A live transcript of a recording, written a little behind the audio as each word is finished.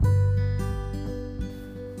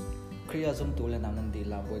เครียซุ่มตูเลยนำนันดี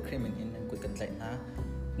ลาบวยเครียมินอินกุดกันใจนะ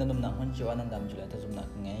นันนุ่มหนักมันจีว่านันดำจุเลยแต่ซุ่มหนัก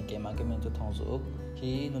ไงเกมมาเกมจุดทองสุก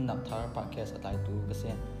ฮีนุ่มหนักทาร์ปาร์เคสอะไรตูก็เสี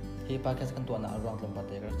ยฮีปาร์เคสกันตัวน่ะรองลมปะเ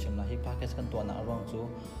ตกระชิมนะฮีปาร์เคสกันตัวน่ะรองจู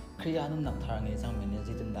เครียนุ่มหนักทาร์ไงจังเมเน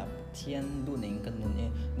จิตันดับเทียนดูหนิงกันนุ่น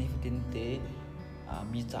นี่ฟิตินเต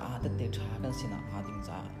มีจ่าแต่เตชากันสินะหาติง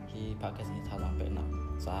จ่าฮีปาร์เคสนี่ทาร์ลาเป็นนะ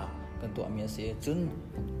จ่ากันตัวเมียเสียจุน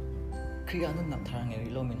เครียนุ่มหนักทาร์ไงริ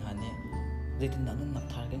โลมินฮันเนี่ยเรื่องนั้นนัก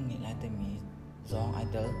ทาร์กันนี่แหละแต่มีจองไอ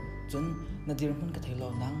เดลจนนาดีรมันก็เทล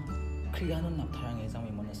นังเครียนนักทาร์ไงจัง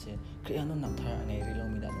มีมันเสียเครียนนักทาร์ไงริโล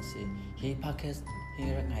มีดานเสียฮีพาร์เคสฮี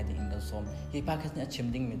รักไงดิ่งอินเดอร์ซอมฮีพาร์เคสเนี่ยชิม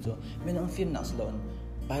ดิ่งมิจูไม่น้องฟิล์มนักสโลน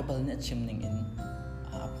ไบเบิลเนี่ยชิมดิ่งอิน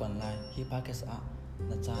ปวนไลฮีพาร์เคส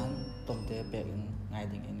นาจานต้มเตะเปกอินไง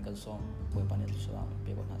ดิ่งอินกันซอมบวยปานิลสว่างเป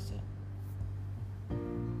กวันนั้นเสีย